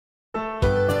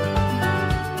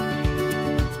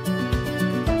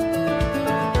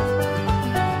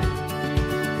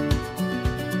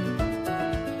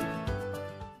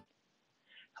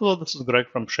Hello, this is Greg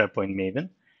from SharePoint Maven,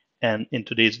 and in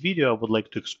today's video, I would like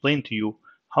to explain to you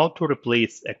how to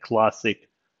replace a classic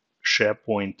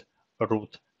SharePoint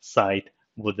root site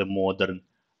with a modern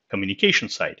communication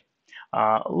site.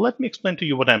 Let me explain to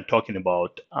you what I'm talking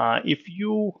about. If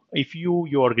your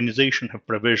organization have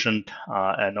provisioned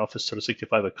an Office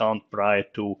 365 account prior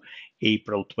to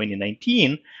April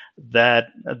 2019,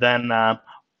 then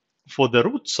for the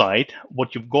root site,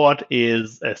 what you've got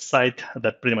is a site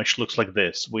that pretty much looks like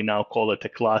this. We now call it a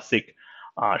classic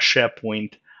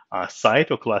SharePoint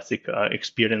site or classic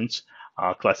experience,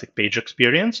 classic page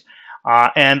experience.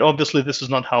 And obviously, this is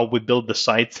not how we build the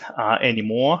sites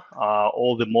anymore.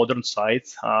 All the modern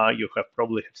sites, you have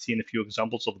probably seen a few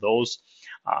examples of those,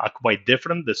 are quite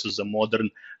different. This is a modern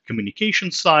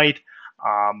communication site.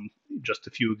 Just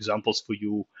a few examples for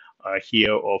you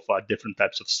here of different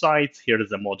types of sites. Here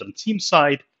is a modern theme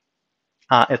site,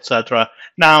 etc.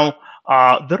 Now,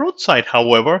 the root site,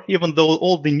 however, even though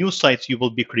all the new sites you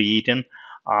will be creating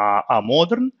are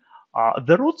modern,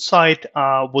 the root site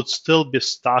would still be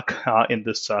stuck in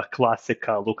this classic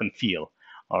look and feel.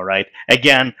 All right.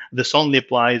 Again, this only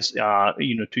applies, to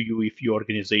you if your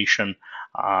organization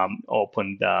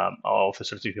opened Office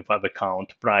 365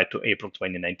 account prior to April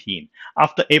 2019.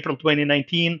 After April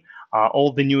 2019,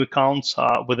 all the new accounts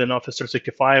within Office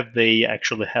 365, they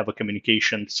actually have a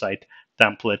communication site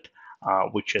template,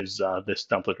 which is this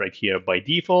template right here by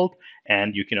default,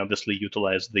 and you can obviously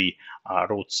utilize the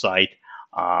root site,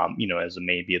 as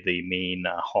maybe the main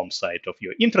home site of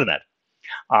your intranet.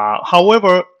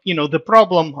 However, the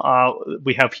problem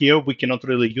we have here, we cannot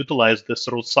really utilize this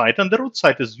root site, and the root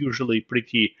site is usually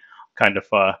pretty kind of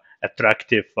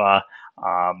attractive,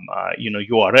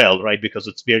 URL, right? Because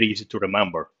it's very easy to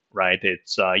remember, right?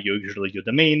 It's usually your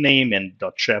domain name and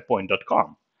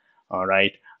 .sharepoint.com, all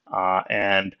right?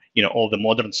 And all the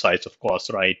modern sites, of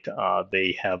course, right?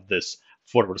 They have this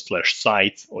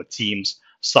 /sites or teams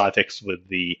suffix with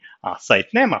the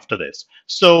site name after this.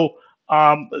 So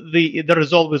there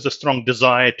is always a strong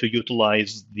desire to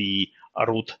utilize the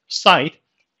root site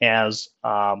as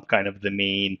kind of the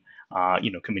main,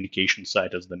 communication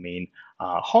site, as the main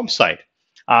home site.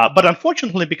 But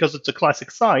unfortunately, because it's a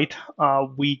classic site,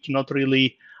 we cannot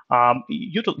really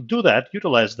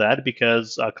utilize that,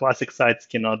 because classic sites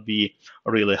cannot be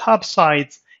really hub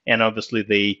sites, and obviously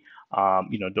they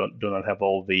do not have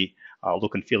all the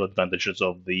look and feel advantages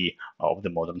of the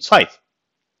modern sites.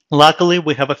 Luckily,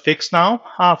 we have a fix now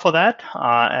for that,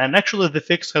 and actually the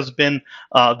fix has been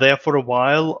there for a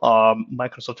while.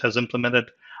 Microsoft has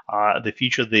implemented the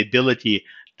feature, the ability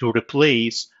to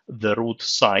replace the root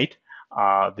site,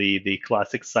 the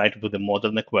classic site, with a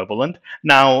modern equivalent.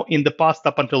 Now, in the past,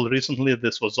 up until recently,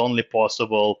 this was only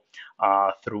possible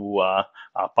through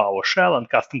PowerShell and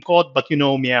custom code, but you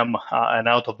know me, I'm an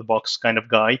out-of-the-box kind of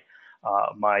guy.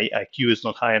 My IQ is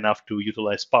not high enough to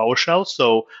utilize PowerShell.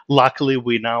 So luckily,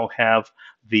 we now have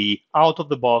the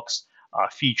out-of-the-box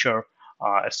feature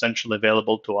essentially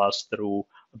available to us through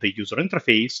the user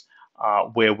interface,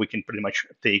 where we can pretty much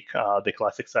take the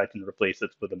classic site and replace it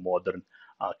with a modern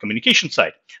communication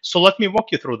site. So let me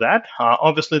walk you through that.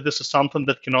 Obviously, this is something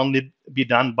that can only be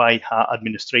done by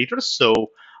administrators. So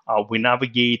we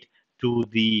navigate to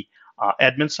the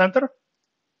admin center,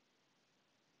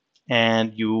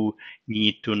 and you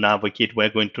need to navigate. We're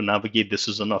going to navigate. This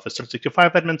is an Office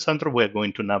 365 Admin Center. We're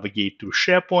going to navigate to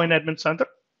SharePoint Admin Center.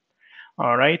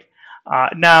 All right.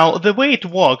 Now, the way it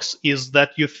works is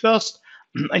that you first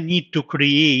need to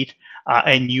create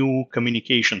a new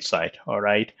communication site. All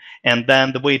right. And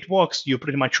then the way it works, you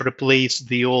pretty much replace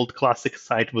the old classic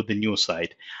site with the new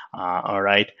site. All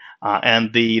right.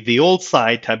 And the old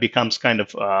site becomes kind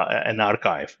of an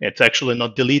archive. It's actually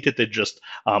not deleted. It just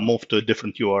moved to a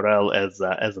different URL as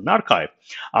an archive.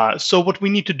 So what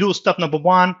we need to do, step number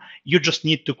one, you just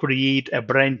need to create a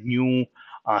brand new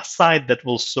site that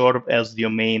will serve as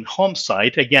your main home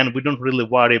site. Again, we don't really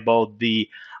worry about the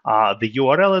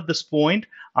URL at this point,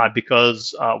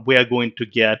 because we are going to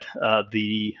get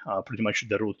pretty much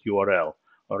the root URL.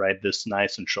 All right, this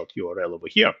nice and short URL over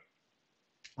here.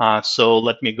 So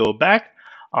let me go back.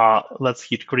 Let's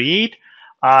hit create.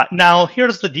 Now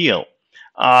here's the deal.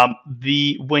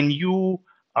 When you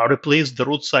replace the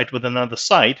root site with another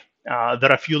site,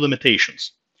 there are a few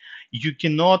limitations. You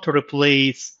cannot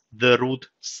replace the root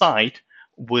site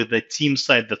with a team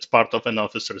site that's part of an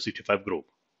Office 365 group.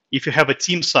 If you have a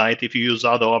team site, if you use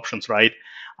other options, right,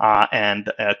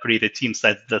 and create a team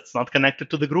site that's not connected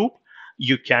to the group,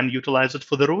 you can utilize it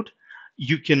for the root.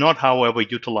 You cannot, however,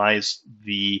 utilize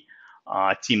the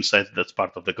team site that's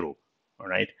part of the group. All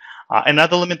right.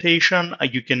 Another limitation,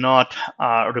 you cannot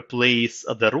replace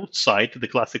the root site, the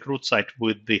classic root site,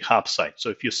 with the hub site.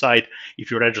 So if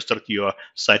you registered your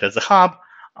site as a hub,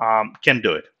 can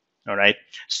do it. All right.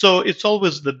 So it's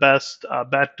always the best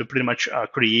bet to pretty much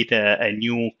create a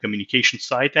new communication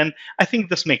site. And I think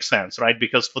this makes sense, right?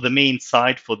 Because for the main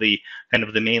site, for the kind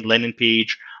of the main landing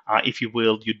page, if you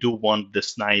will, you do want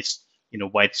this nice,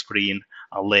 widescreen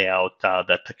layout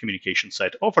that the communication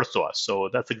site offers to us. So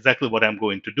that's exactly what I'm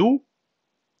going to do.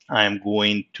 I'm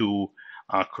going to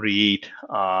create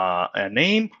a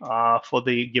name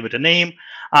give it a name.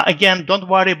 Again, don't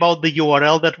worry about the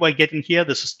URL that we're getting here.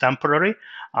 This is temporary.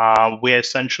 We're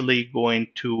essentially going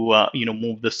to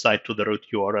move this site to the root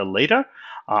URL later.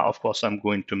 Of course, I'm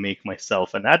going to make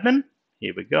myself an admin.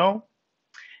 Here we go.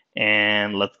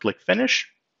 And let's click finish.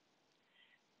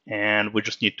 And we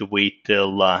just need to wait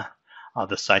till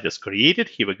the site is created.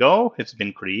 Here we go. It's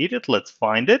been created. Let's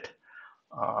find it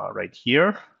right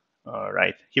here. All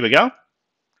right, here we go.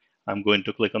 I'm going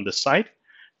to click on this site.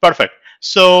 Perfect.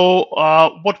 So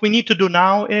what we need to do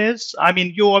now is,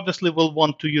 you obviously will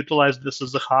want to utilize this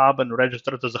as a hub and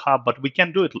register it as a hub, but we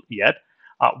can't do it yet.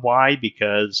 Why?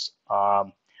 Because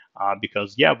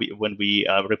yeah, when we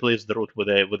replace the root with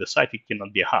a site, it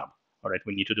cannot be a hub. All right,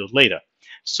 we need to do it later.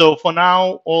 So for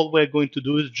now, all we're going to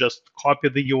do is just copy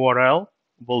the URL.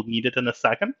 We'll need it in a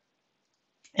second.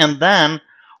 And then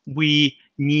we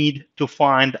need to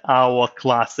find our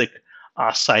classic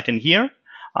site in here.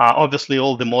 Obviously,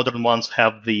 all the modern ones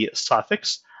have the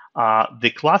suffix.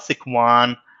 The classic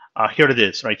one, here it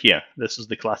is, right here. This is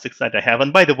the classic site I have.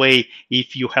 And by the way,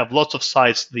 if you have lots of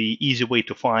sites, the easy way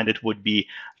to find it would be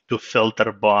to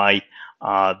filter by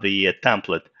the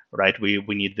template, right? We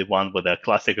need the one with a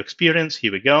classic experience.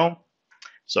 Here we go.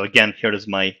 So again, here is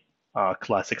my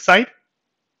classic site.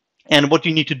 And what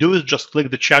you need to do is just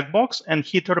click the checkbox and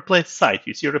hit replace site.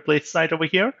 You see replace site over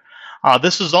here?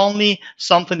 This is only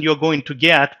something you're going to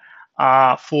get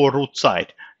for root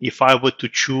site. If I were to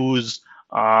choose,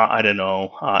 I don't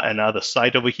know, another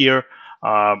site over here,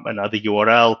 another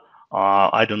URL,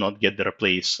 I do not get the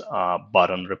replace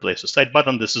button, replace the site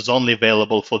button. This is only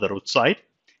available for the root site.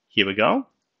 Here we go.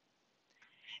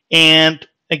 And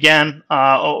again,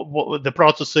 the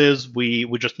process is we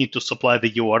just need to supply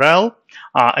the URL.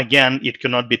 Again, it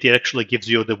cannot be, it actually gives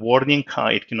you the warning.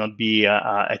 It cannot be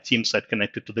a team site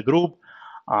connected to the group,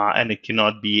 and it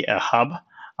cannot be a hub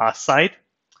site.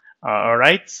 All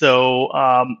right, so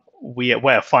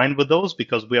we're fine with those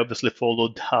because we obviously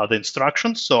followed the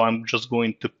instructions. So I'm just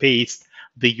going to paste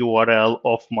the URL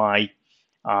of my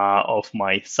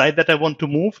site that I want to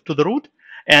move to the root.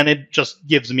 And it just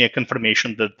gives me a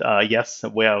confirmation that, yes,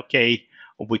 we're okay.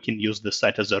 We can use this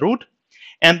site as a root.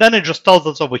 And then it just tells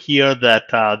us over here that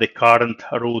the current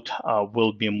root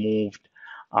will be moved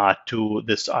to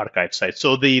this archive site.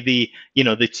 So the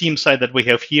team site that we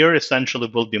have here essentially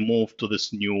will be moved to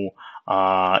this new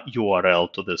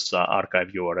URL, to this archive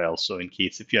URL. So in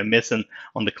case if you're missing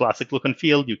on the classic look and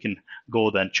feel, you can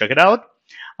go then check it out.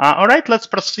 All right, let's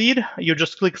proceed. You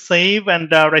just click save, and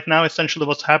right now, essentially,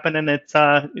 what's happening? It's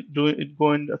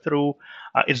going through.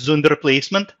 It's doing the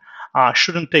replacement.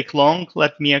 Shouldn't take long.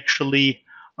 Let me actually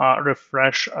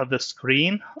refresh the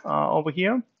screen over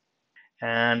here,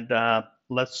 and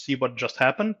let's see what just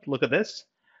happened. Look at this.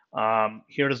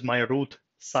 Here is my root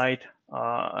site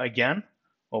again.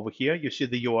 Over here, you see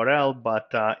the URL, but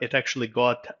it actually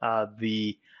got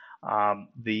the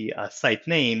site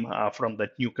name from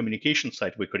that new communication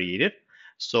site we created.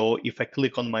 So if I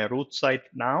click on my root site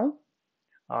now,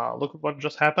 look at what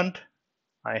just happened.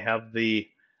 I have the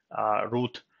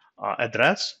root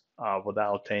address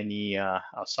without any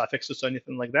suffixes or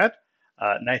anything like that.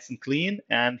 Nice and clean.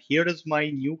 And here is my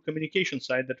new communication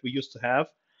site that we used to have,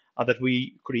 that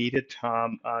we created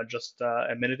just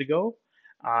a minute ago.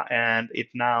 And it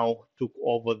now took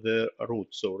over the root.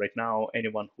 So right now,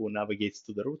 anyone who navigates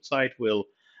to the root site will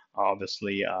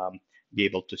obviously be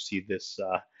able to see this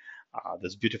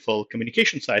this beautiful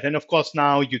communication site. And of course,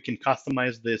 now you can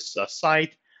customize this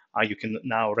site. You can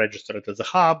now register it as a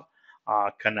hub,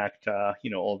 connect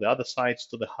all the other sites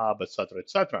to the hub, etc.,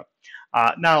 etc.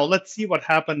 Now let's see what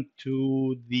happened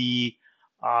to the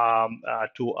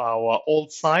to our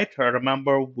old site.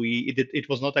 Remember, it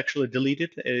was not actually deleted.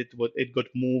 It got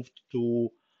moved to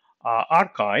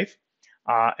archive,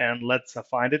 and let's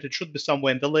find it. It should be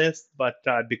somewhere in the list, but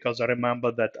because I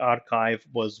remember that archive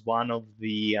was one of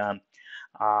the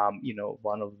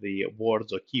one of the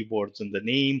words or keywords in the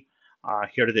name.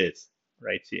 Here it is,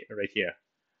 right here.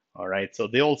 All right, so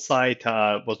the old site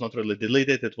was not really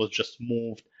deleted. It was just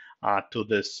moved to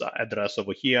this address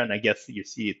over here. And I guess you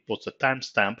see it puts a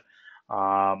timestamp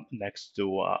next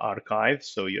to archive,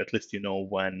 so you at least you know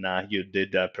when you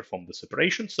did perform the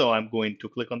separation. So I'm going to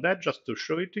click on that just to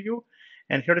show it to you.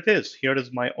 And here it is. Here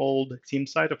is my old theme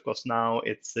site. Of course, now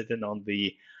it's sitting on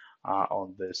the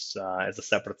on this as a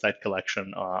separate site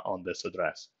collection on this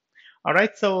address. All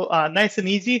right, so nice and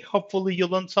easy. Hopefully you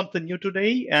learned something new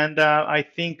today, and I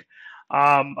think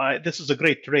this is a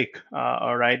great trick.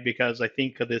 All right, because I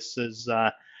think this is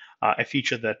a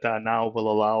feature that now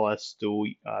will allow us to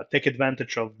take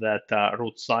advantage of that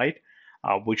root site,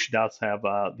 which does have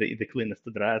the cleanest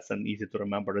address and easy to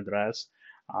remember address,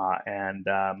 and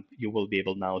you will be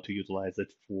able now to utilize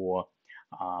it for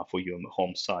your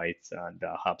home sites and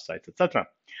hub sites, etc.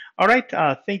 All right,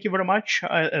 thank you very much.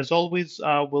 As always,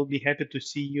 we'll be happy to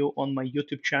see you on my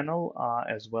YouTube channel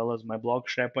as well as my blog,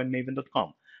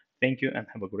 SharePointMaven.com. Thank you and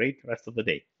have a great rest of the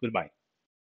day. Goodbye.